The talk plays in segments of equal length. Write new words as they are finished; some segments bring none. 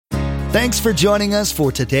Thanks for joining us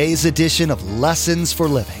for today's edition of Lessons for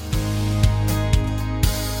Living.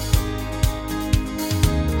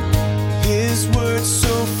 His word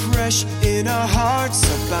so fresh in our hearts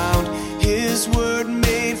abound. His word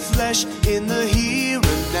made flesh in the here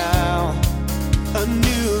and now. A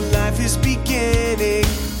new life is beginning.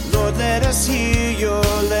 Lord, let us hear your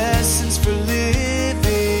lessons for living.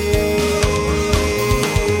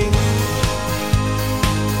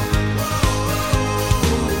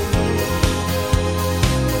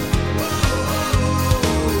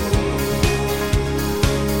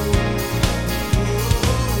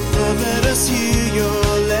 Lord, let us hear your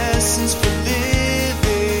lessons for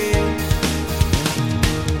living.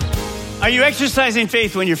 Are you exercising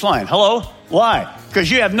faith when you're flying? Hello? Why? Because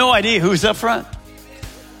you have no idea who's up front.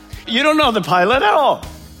 You don't know the pilot at all.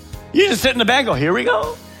 You just sit in the back and go, here we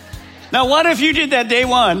go. Now, what if you did that day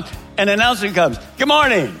one and an announcement comes, good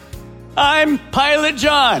morning, I'm Pilot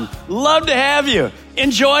John. Love to have you.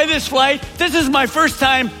 Enjoy this flight. This is my first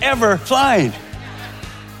time ever flying.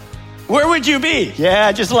 Where would you be?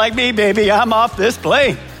 Yeah, just like me, baby. I'm off this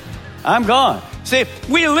plane. I'm gone. See,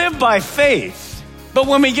 we live by faith, but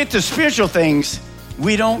when we get to spiritual things,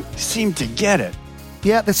 we don't seem to get it.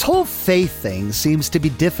 Yeah, this whole faith thing seems to be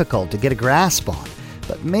difficult to get a grasp on,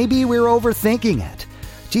 but maybe we're overthinking it.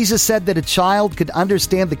 Jesus said that a child could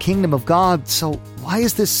understand the kingdom of God, so why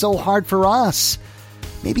is this so hard for us?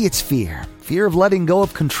 Maybe it's fear of letting go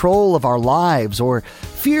of control of our lives, or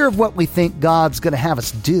fear of what we think God's going to have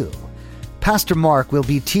us do. Pastor Mark will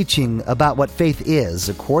be teaching about what faith is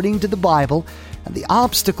according to the Bible and the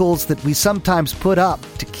obstacles that we sometimes put up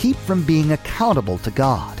to keep from being accountable to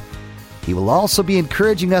God. He will also be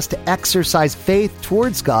encouraging us to exercise faith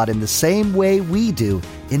towards God in the same way we do,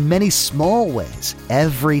 in many small ways,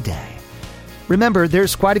 every day. Remember,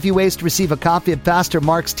 there's quite a few ways to receive a copy of Pastor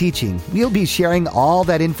Mark's teaching. We'll be sharing all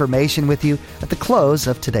that information with you at the close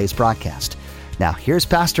of today's broadcast. Now, here's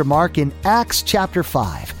Pastor Mark in Acts chapter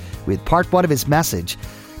 5 with part 1 of his message,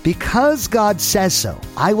 Because God Says So,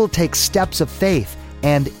 I Will Take Steps of Faith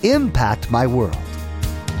and Impact My World.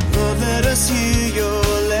 Lord, let us hear your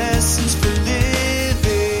lessons for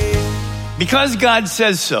living. Because God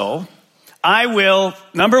says so, I will,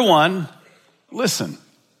 number one, listen.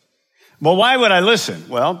 Well, why would I listen?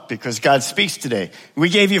 Well, because God speaks today. We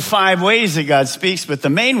gave you 5 ways that God speaks, but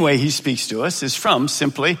the main way he speaks to us is from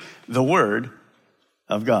simply the Word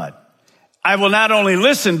of God. I will not only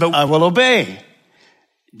listen, but I will obey.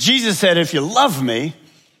 Jesus said, if you love me,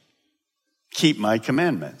 keep my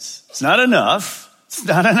commandments. It's not enough. It's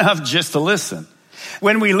not enough just to listen.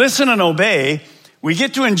 When we listen and obey, we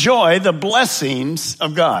get to enjoy the blessings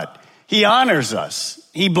of God. He honors us.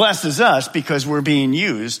 He blesses us because we're being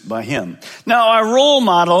used by him. Now, our role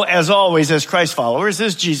model, as always, as Christ followers,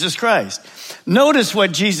 is Jesus Christ. Notice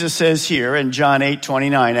what Jesus says here in John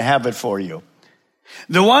 8:29. I have it for you.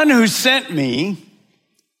 The one who sent me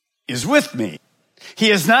is with me. He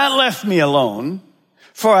has not left me alone,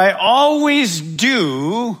 for I always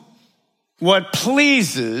do what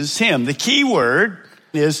pleases him. The key word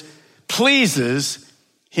is pleases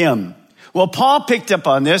him. Well, Paul picked up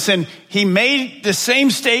on this, and he made the same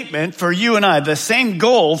statement for you and I, the same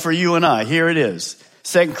goal for you and I. Here it is,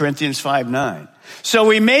 2 Corinthians 5:9. So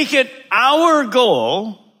we make it our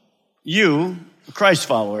goal, you, a Christ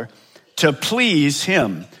follower, to please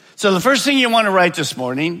him. So the first thing you want to write this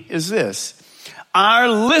morning is this. Our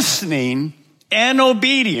listening and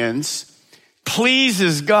obedience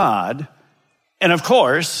pleases God, and of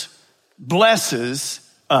course, blesses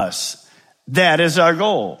us. That is our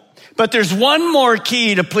goal. But there's one more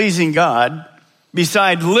key to pleasing God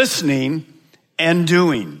beside listening and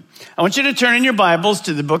doing. I want you to turn in your Bibles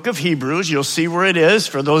to the book of Hebrews. You'll see where it is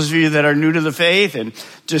for those of you that are new to the faith and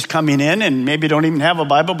just coming in and maybe don't even have a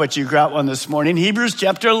Bible, but you got one this morning. Hebrews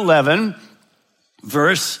chapter 11,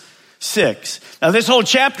 verse 6. Now, this whole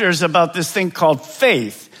chapter is about this thing called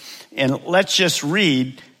faith. And let's just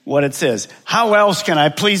read what it says. How else can I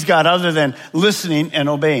please God other than listening and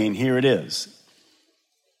obeying? Here it is.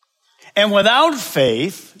 And without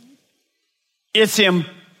faith, it's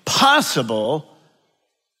impossible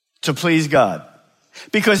to please God.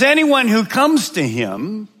 Because anyone who comes to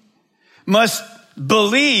him must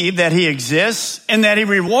believe that he exists and that he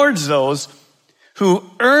rewards those who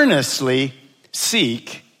earnestly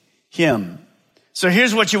seek him. So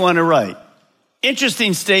here's what you want to write.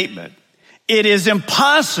 Interesting statement. It is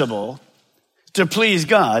impossible to please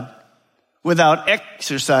God without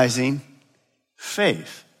exercising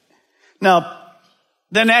faith. Now,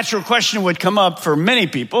 the natural question would come up for many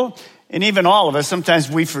people, and even all of us.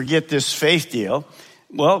 Sometimes we forget this faith deal.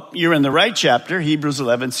 Well, you're in the right chapter, Hebrews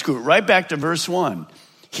 11. Scoot right back to verse 1.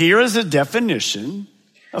 here is a definition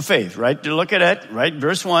of faith, right? Look at it, right?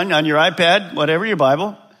 Verse 1 on your iPad, whatever your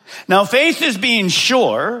Bible. Now, faith is being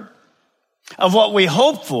sure of what we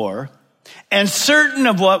hope for and certain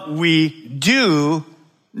of what we do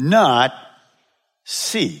not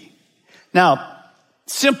see. Now,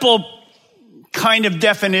 simple kind of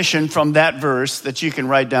definition from that verse that you can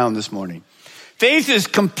write down this morning. Faith is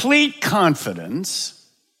complete confidence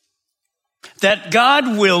that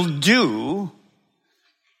God will do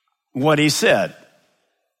what he said,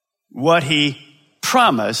 what he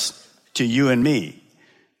promised to you and me.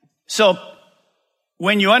 So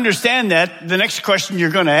when you understand that, the next question you're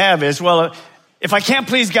going to have is, well, if I can't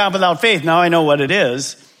please God without faith, now I know what it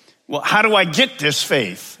is. Well, how do I get this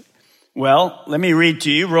faith? Well, let me read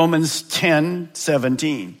to you Romans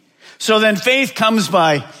 10:17. So then faith comes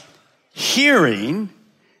by hearing,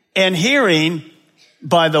 and hearing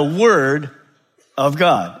by the word of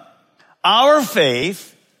God. Our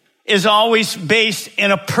faith is always based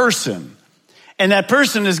in a person, and that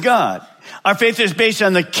person is God. Our faith is based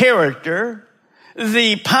on the character,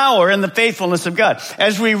 the power, and the faithfulness of God.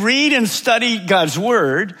 As we read and study God's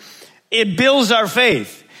word, it builds our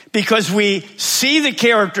faith because we see the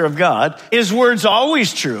character of God. His word's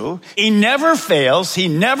always true. He never fails. He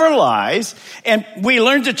never lies. And we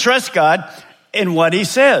learn to trust God in what he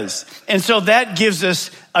says. And so that gives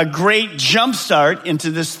us a great jump start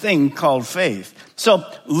into this thing called faith. So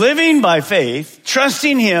living by faith,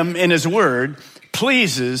 trusting him in his word,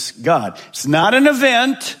 pleases God. It's not an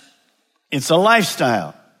event. It's a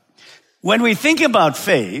lifestyle. When we think about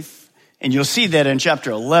faith, and you'll see that in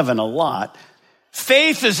chapter 11 a lot,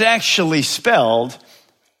 faith is actually spelled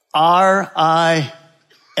R-I-S-K.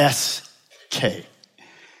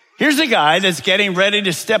 Here's a guy that's getting ready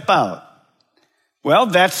to step out. Well,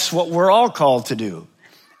 that's what we're all called to do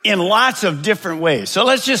in lots of different ways. So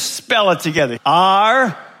let's just spell it together.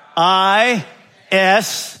 R-I-S-K.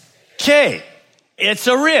 It's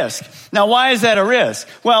a risk. Now, why is that a risk?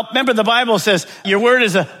 Well, remember the Bible says, your word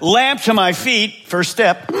is a lamp to my feet, first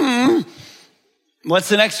step. What's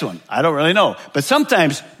the next one? I don't really know. But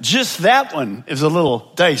sometimes just that one is a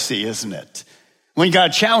little dicey, isn't it? When God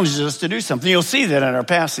challenges us to do something, you'll see that in our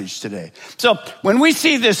passage today. So when we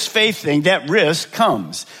see this faith thing, that risk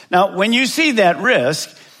comes. Now, when you see that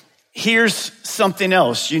risk, here's something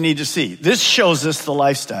else you need to see. This shows us the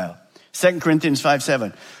lifestyle. 2 Corinthians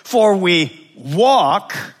 5:7. For we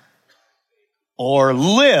walk or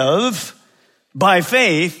live by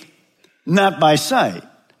faith, not by sight.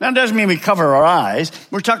 Now, it doesn't mean we cover our eyes.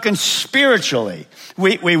 We're talking spiritually.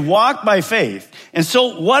 We walk by faith. And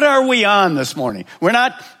so what are we on this morning? We're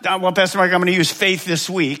not, well, Pastor Mark, I'm going to use faith this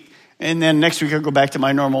week, and then next week I'll go back to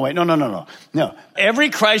my normal way. No. Every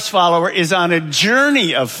Christ follower is on a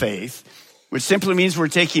journey of faith, which simply means we're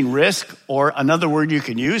taking risk, or another word you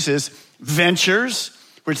can use is ventures.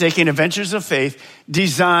 We're taking adventures of faith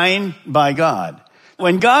designed by God.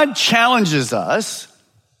 When God challenges us,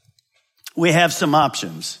 we have some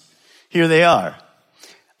options. Here they are.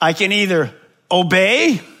 I can either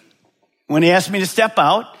obey when he asks me to step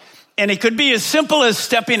out, and it could be as simple as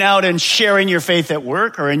stepping out and sharing your faith at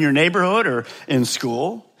work or in your neighborhood or in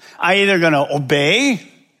school. I'm either going to obey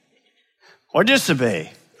or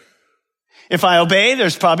disobey. If I obey,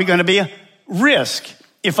 there's probably going to be a risk.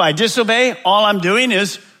 If I disobey, all I'm doing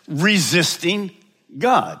is resisting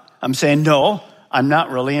God. I'm saying, no, I'm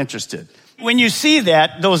not really interested. When you see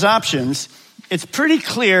that, those options, it's pretty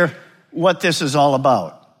clear what this is all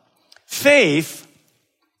about. Faith,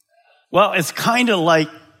 well, it's kind of like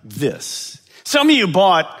this. Some of you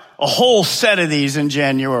bought a whole set of these in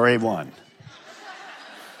January 1.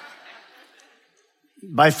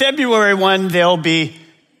 By February 1, they'll be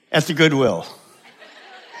at the Goodwill.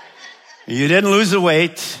 You didn't lose the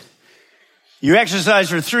weight. You exercised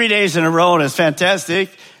for 3 days in a row, and it's fantastic.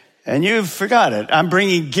 And you've forgot it. I'm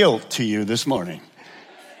bringing guilt to you this morning.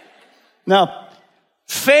 Now,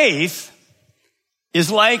 faith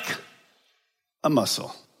is like a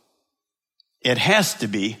muscle. It has to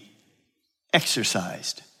be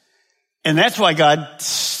exercised. And that's why God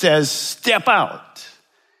says, step out.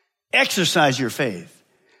 Exercise your faith.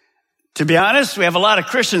 To be honest, we have a lot of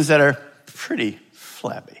Christians that are pretty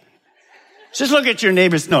flabby. Just look at your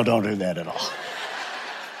neighbors. No, don't do that at all.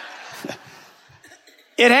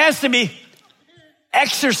 It has to be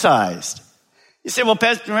exercised. You say, well,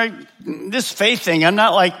 Pastor, this faith thing, I'm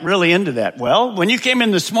not like really into that. Well, when you came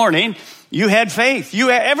in this morning, you had faith.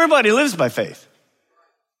 Everybody lives by faith.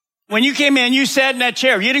 When you came in, you sat in that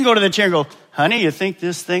chair. You didn't go to the chair and go, honey, you think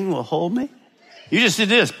this thing will hold me? You just did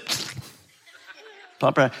this.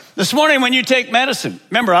 Pop right. This morning when you take medicine,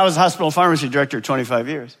 remember I was a hospital pharmacy director 25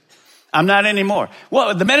 years. I'm not anymore.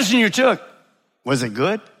 Well, the medicine you took, was it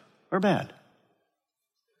good or bad?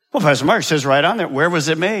 Well, Pastor Mark says right on there, where was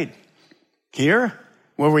it made? Here,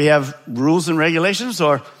 where we have rules and regulations,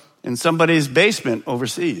 or in somebody's basement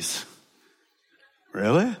overseas?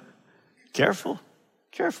 Really? Careful.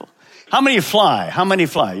 How many fly?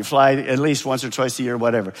 You fly at least once or twice a year,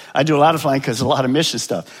 whatever. I do a lot of flying because a lot of mission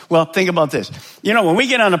stuff. Well, think about this. You know, when we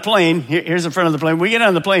get on a plane, here's the front of the plane. We get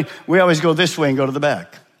on the plane, we always go this way and go to the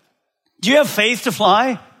back. Do you have faith to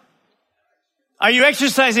fly? Are you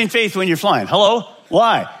exercising faith when you're flying? Hello?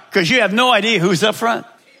 Why? Because you have no idea who's up front.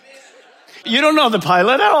 You don't know the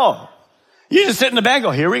pilot at all. You just sit in the back and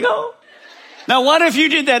go, here we go. Now, what if you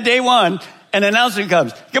did that day one and an announcement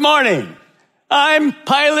comes, good morning. I'm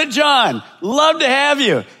Pilot John. Love to have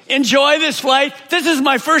you. Enjoy this flight. This is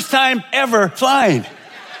my first time ever flying.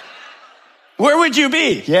 Where would you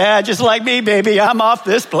be? Yeah, just like me, baby. I'm off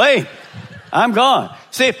this plane. I'm gone.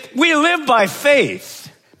 See, we live by faith,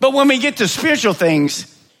 but when we get to spiritual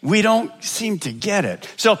things, we don't seem to get it.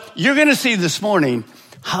 So you're going to see this morning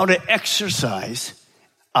how to exercise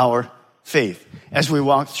our faith as we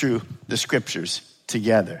walk through the scriptures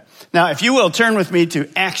together. Now, if you will, turn with me to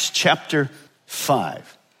Acts chapter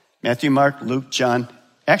 5. Matthew, Mark, Luke, John,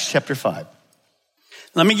 Acts chapter 5.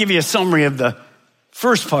 Let me give you a summary of the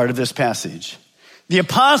first part of this passage. The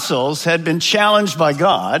apostles had been challenged by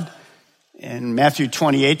God in Matthew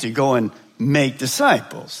 28 to go and make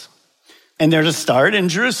disciples. And they're to start in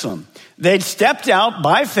Jerusalem. They'd stepped out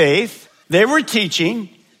by faith. They were teaching.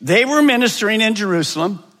 They were ministering in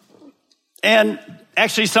Jerusalem. And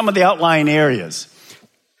actually some of the outlying areas.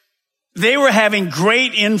 They were having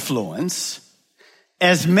great influence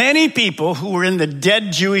as many people who were in the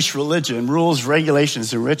dead Jewish religion, rules,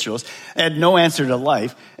 regulations, and rituals, had no answer to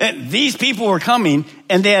life. And these people were coming,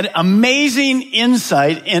 and they had amazing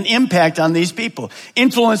insight and impact on these people.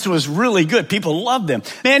 Influence was really good. People loved them.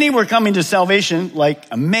 Many were coming to salvation, like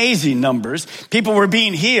amazing numbers. People were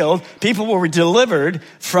being healed. People were delivered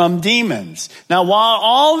from demons. Now, while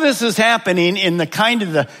all this is happening in the kind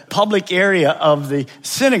of the public area of the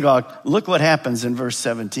synagogue, look what happens in verse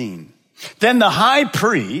 17. Then the high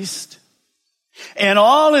priest and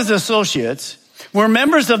all his associates were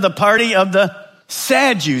members of the party of the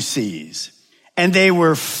Sadducees, and they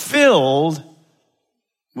were filled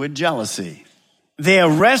with jealousy. They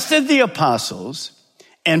arrested the apostles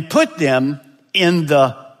and put them in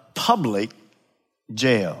the public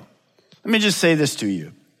jail. Let me just say this to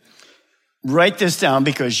you. Write this down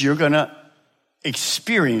because you're going to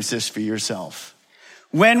experience this for yourself.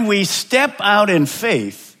 When we step out in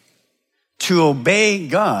faith to obey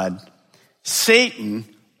God, Satan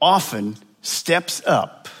often steps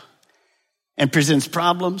up and presents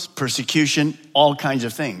problems, persecution, all kinds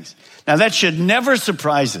of things. Now, that should never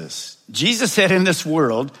surprise us. Jesus said in this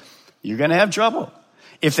world, you're going to have trouble.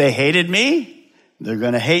 If they hated me, they're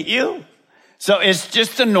going to hate you. So it's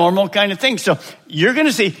just a normal kind of thing. So you're going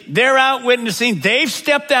to see they're out witnessing. They've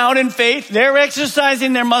stepped out in faith. They're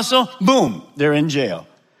exercising their muscle. Boom, they're in jail.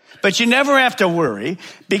 But you never have to worry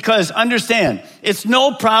because understand, it's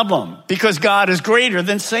no problem because God is greater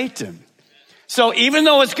than Satan. So even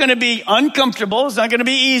though it's going to be uncomfortable, it's not going to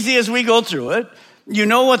be easy as we go through it, you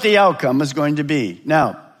know what the outcome is going to be.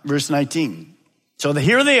 Now, verse 19. So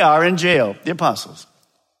here they are in jail, the apostles.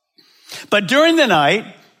 But during the night,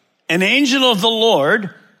 an angel of the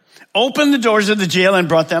Lord opened the doors of the jail and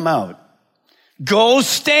brought them out. Go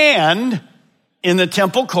stand in the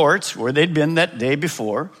temple courts where they'd been that day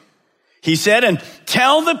before. He said, and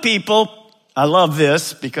tell the people, I love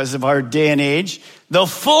this because of our day and age, the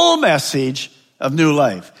full message of new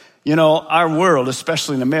life. You know, our world,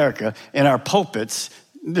 especially in America, in our pulpits,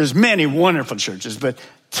 there's many wonderful churches, but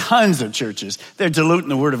tons of churches, they're diluting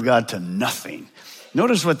the word of God to nothing.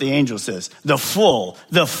 Notice what the angel says, the full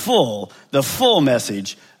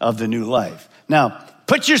message of the new life. Now,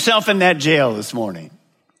 put yourself in that jail this morning.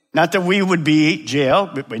 Not that we would be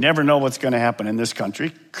jail, but we never know what's going to happen in this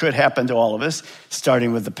country. Could happen to all of us,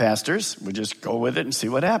 starting with the pastors. We just go with it and see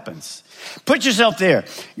what happens. Put yourself there.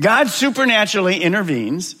 God supernaturally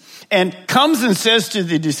intervenes and comes and says to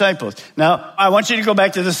the disciples, now, I want you to go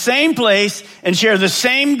back to the same place and share the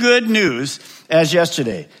same good news as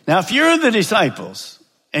yesterday. Now, if you're the disciples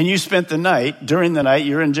and you spent the night, during the night,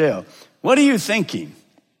 you're in jail, what are you thinking?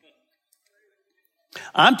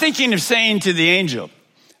 I'm thinking of saying to the angel,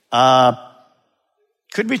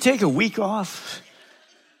 could we take a week off?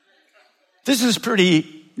 This is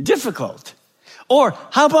pretty difficult. Or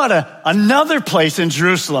how about another place in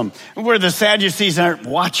Jerusalem where the Sadducees aren't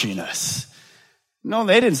watching us? No,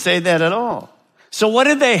 they didn't say that at all. So what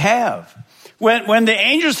did they have? When the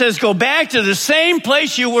angel says, go back to the same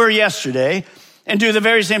place you were yesterday and do the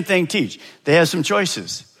very same thing, teach, they have some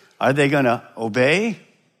choices. Are they going to obey?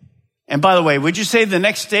 And by the way, would you say the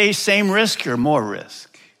next day, same risk or more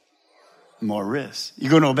risk? More risk. You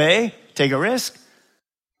going to obey? Take a risk?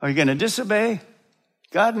 Are you going to disobey?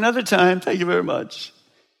 God, another time. Thank you very much.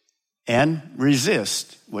 And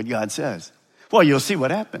resist what God says. Well, you'll see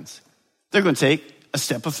what happens. They're going to take a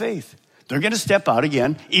step of faith. They're going to step out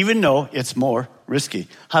again, even though it's more risky.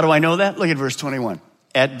 How do I know that? Look at verse 21.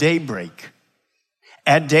 At daybreak.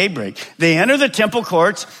 At daybreak. They enter the temple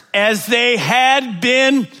courts as they had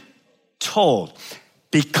been told.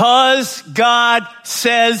 Because God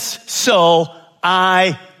says so,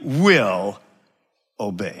 I will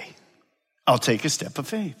obey. I'll take a step of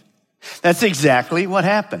faith. That's exactly what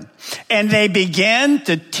happened. And they began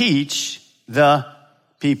to teach the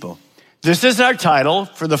people. This is our title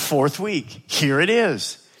for the 4th week. Here it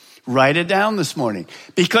is. Write it down this morning.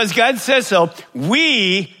 Because God says so,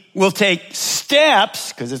 we will take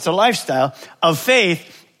steps, because it's a lifestyle, of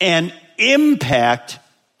faith and impact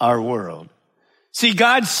our world. See,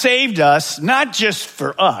 God saved us not just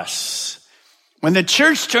for us. When the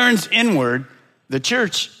church turns inward, the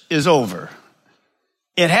church is over.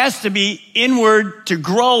 It has to be inward to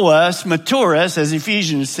grow us, mature us, as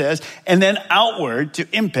Ephesians says, and then outward to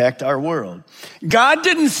impact our world. God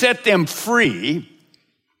didn't set them free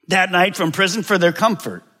that night from prison for their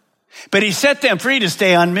comfort, but he set them free to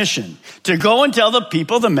stay on mission, to go and tell the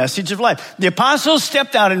people the message of life. The apostles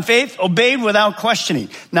stepped out in faith, obeyed without questioning.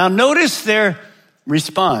 Now notice their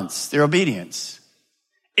response, their obedience.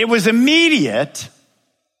 It was immediate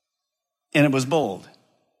and it was bold.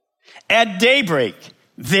 At daybreak,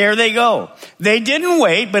 there they go. They didn't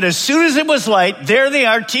wait, but as soon as it was light, there they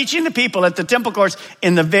are teaching the people at the temple courts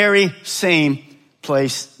in the very same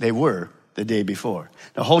place they were the day before.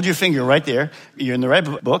 Now hold your finger right there. You're in the right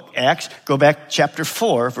book, Acts. Go back chapter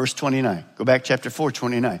 4, verse 29. Go back chapter 4,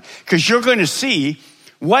 29. Because you're going to see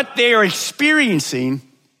what they are experiencing,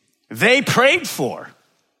 they prayed for.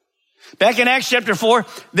 Back in Acts chapter 4,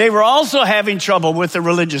 they were also having trouble with the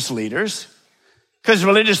religious leaders. Because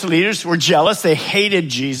religious leaders were jealous. They hated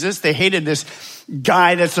Jesus. They hated this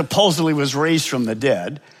guy that supposedly was raised from the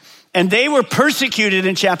dead. And they were persecuted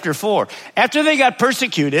in chapter 4. After they got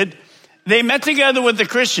persecuted, they met together with the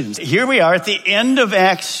Christians. Here we are at the end of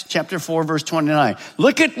Acts chapter 4, verse 29.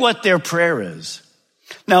 Look at what their prayer is.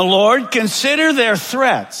 Now, Lord, consider their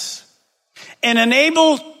threats and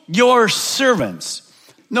enable your servants.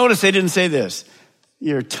 Notice they didn't say this.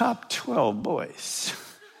 Your top 12 boys.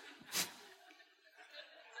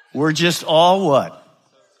 We're just all what?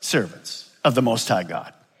 Servants of the Most High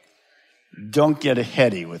God. Don't get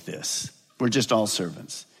heady with this. We're just all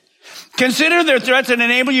servants. Consider their threats and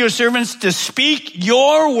enable your servants to speak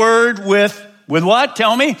your word with what?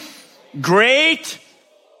 Tell me. Great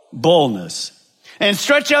boldness. And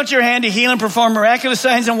stretch out your hand to heal and perform miraculous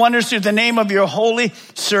signs and wonders through the name of your holy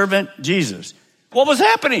servant, Jesus. What was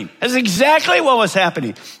happening? That's exactly what was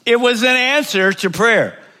happening. It was an answer to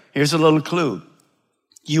prayer. Here's a little clue.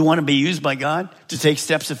 You want to be used by God to take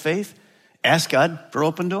steps of faith? Ask God for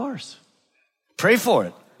open doors. Pray for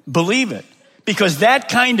it. Believe it. Because that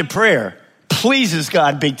kind of prayer pleases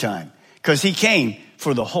God big time. Because he came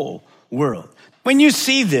for the whole world. When you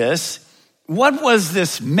see this, what was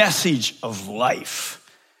this message of life?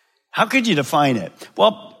 How could you define it?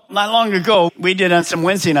 Well, not long ago, we did on some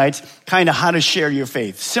Wednesday nights kind of how to share your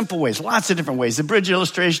faith. Simple ways, lots of different ways. The bridge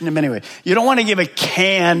illustration in many ways. You don't want to give a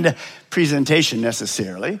canned presentation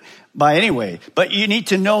necessarily by any way, but you need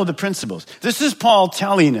to know the principles. This is Paul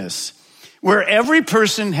telling us where every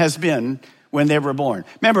person has been when they were born.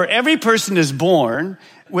 Remember, every person is born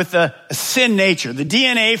with a sin nature. The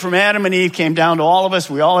DNA from Adam and Eve came down to all of us.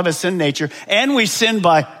 We all have a sin nature, and we sin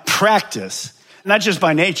by practice. Not just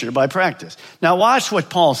by nature, by practice. Now watch what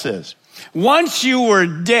Paul says. Once you were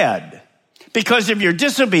dead because of your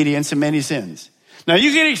disobedience and many sins. Now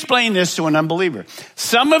you can explain this to an unbeliever.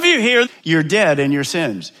 Some of you here, you're dead in your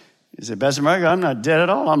sins. You say, Pastor Mark, I'm not dead at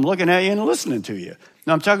all. I'm looking at you and listening to you.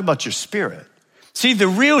 No, I'm talking about your spirit. See, the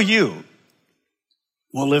real you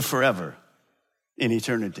will live forever in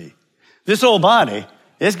eternity. This old body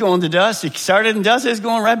is going to dust. It started in dust. It's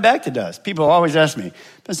going right back to dust. People always ask me,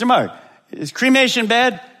 Pastor Mark, is cremation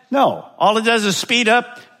bad? No. All it does is speed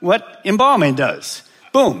up what embalming does.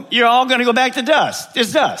 Boom. You're all going to go back to dust.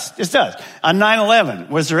 It's dust. It's dust. On 9/11,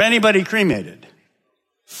 was there anybody cremated?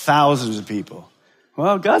 Thousands of people.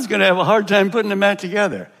 Well, God's going to have a hard time putting them back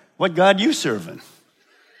together. What God you serving?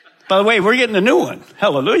 By the way, we're getting a new one.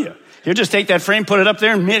 Hallelujah. You just take that frame, put it up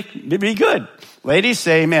there, and be good. Ladies,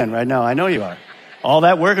 say amen right now. I know you are. All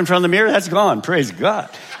that work in front of the mirror, that's gone. Praise God.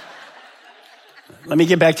 Let me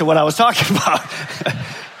get back to what I was talking about.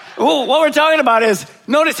 Well, what we're talking about is,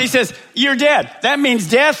 notice he says, you're dead. That means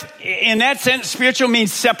death. In that sense, spiritual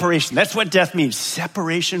means separation. That's what death means,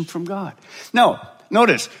 separation from God. No,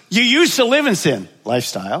 notice, you used to live in sin,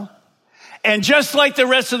 lifestyle. And just like the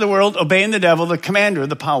rest of the world, obeying the devil, the commander of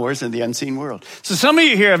the powers in the unseen world. So some of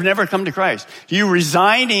you here have never come to Christ.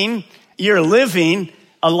 You're living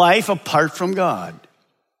a life apart from God.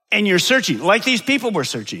 And you're searching, like these people were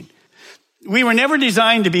searching. We were never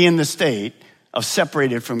designed to be in the state of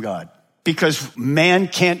separated from God because man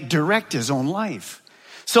can't direct his own life.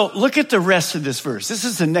 So look at the rest of this verse. This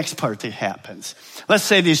is the next part that happens. Let's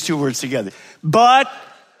say these two words together. But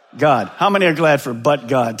God. How many are glad for but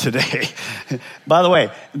God today? By the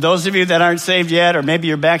way, those of you that aren't saved yet, or maybe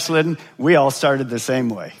you're backslidden, we all started the same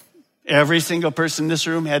way. Every single person in this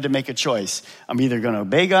room had to make a choice. I'm either going to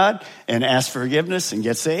obey God and ask for forgiveness and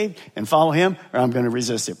get saved and follow him, or I'm going to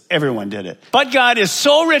resist him. Everyone did it. But God is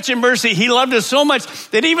so rich in mercy. He loved us so much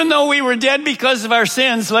that even though we were dead because of our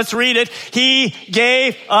sins, let's read it, he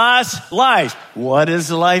gave us life. What is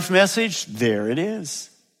the life message? There it is.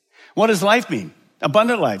 What does life mean?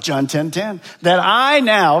 Abundant life, John 10:10. That I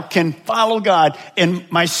now can follow God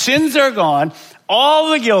and my sins are gone.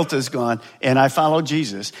 All the guilt is gone, and I follow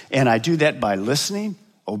Jesus. And I do that by listening,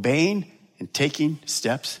 obeying, and taking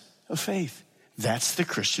steps of faith. That's the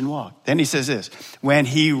Christian walk. Then he says this, when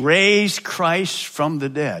he raised Christ from the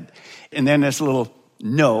dead. And then this little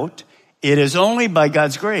note, it is only by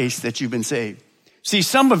God's grace that you've been saved. See,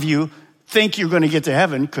 some of you think you're going to get to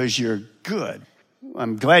heaven because you're good.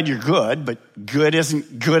 I'm glad you're good, but good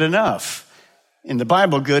isn't good enough. In the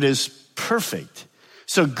Bible, good is perfect.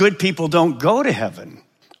 So good people don't go to heaven.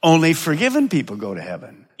 Only forgiven people go to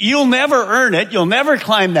heaven. You'll never earn it. You'll never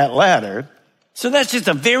climb that ladder. So that's just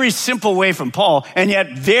a very simple way from Paul, and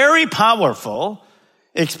yet very powerful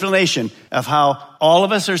explanation of how all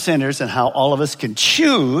of us are sinners and how all of us can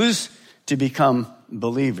choose to become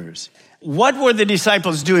believers. What were the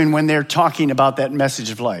disciples doing when they're talking about that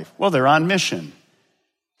message of life? Well, they're on mission.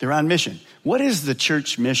 They're on mission. What is the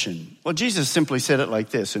church mission? Well, Jesus simply said it like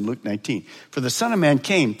this in Luke 19. For the Son of Man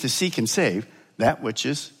came to seek and save that which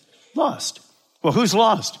is lost. Well, who's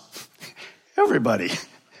lost? Everybody.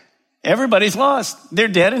 Everybody's lost. They're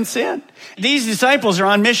dead in sin. These disciples are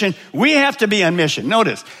on mission. We have to be on mission.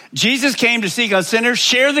 Notice, Jesus came to seek out sinners,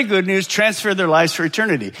 share the good news, transfer their lives for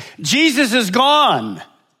eternity. Jesus is gone.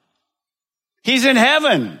 He's in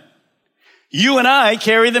heaven. You and I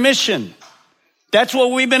carry the mission. That's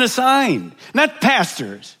what we've been assigned. Not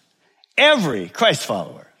pastors. Every Christ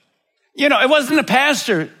follower. You know, it wasn't a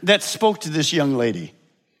pastor that spoke to this young lady.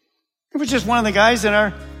 It was just one of the guys in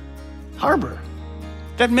our harbor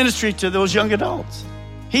that ministered to those young adults.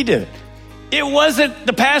 He did it. It wasn't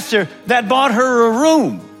the pastor that bought her a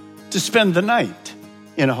room to spend the night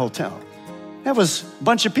in a hotel. That was a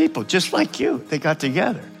bunch of people just like you. They got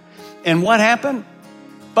together. And what happened?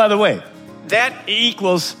 By the way, that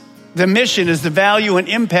equals the mission is the value and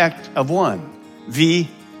impact of one.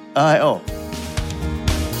 VIO.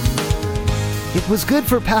 It was good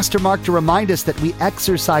for Pastor Mark to remind us that we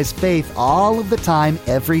exercise faith all of the time,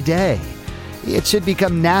 every day. It should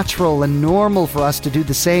become natural and normal for us to do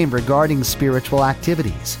the same regarding spiritual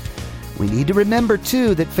activities. We need to remember,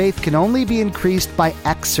 too, that faith can only be increased by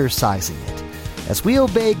exercising it. As we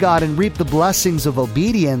obey God and reap the blessings of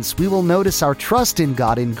obedience, we will notice our trust in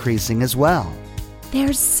God increasing as well.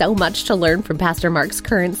 There's so much to learn from Pastor Mark's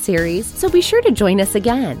current series, so be sure to join us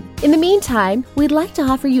again. In the meantime, we'd like to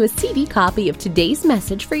offer you a CD copy of today's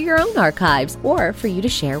message for your own archives or for you to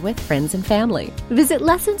share with friends and family. Visit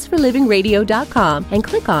lessonsforlivingradio.com and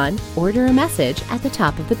click on Order a Message at the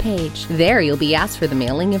top of the page. There you'll be asked for the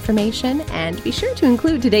mailing information and be sure to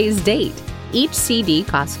include today's date. Each CD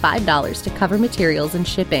costs $5 to cover materials and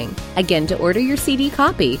shipping. Again, to order your CD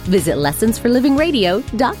copy, visit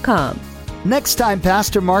lessonsforlivingradio.com. Next time,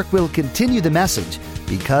 Pastor Mark will continue the message,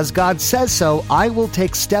 Because God says so, I will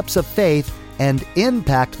take steps of faith and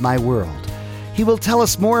impact my world. He will tell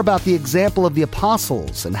us more about the example of the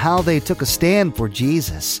apostles and how they took a stand for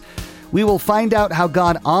Jesus. We will find out how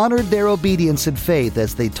God honored their obedience and faith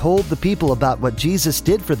as they told the people about what Jesus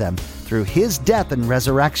did for them through His death and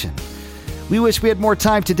resurrection. We wish we had more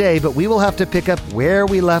time today, but we will have to pick up where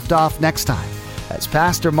we left off next time, as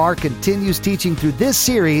Pastor Mark continues teaching through this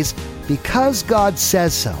series, Because God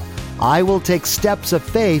Says So, I will take steps of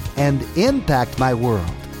faith and impact my world.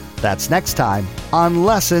 That's next time on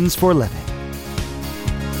Lessons for Living.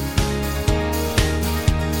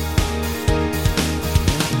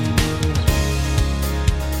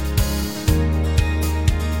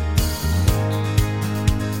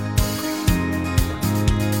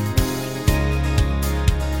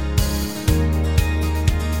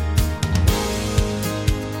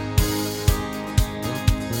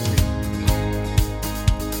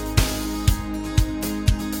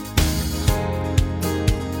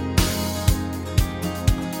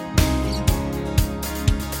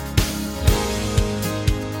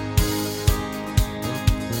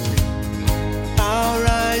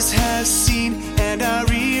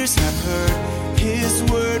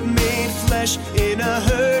 flesh in a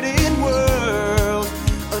hurting world.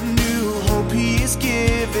 A new hope he is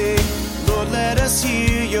giving.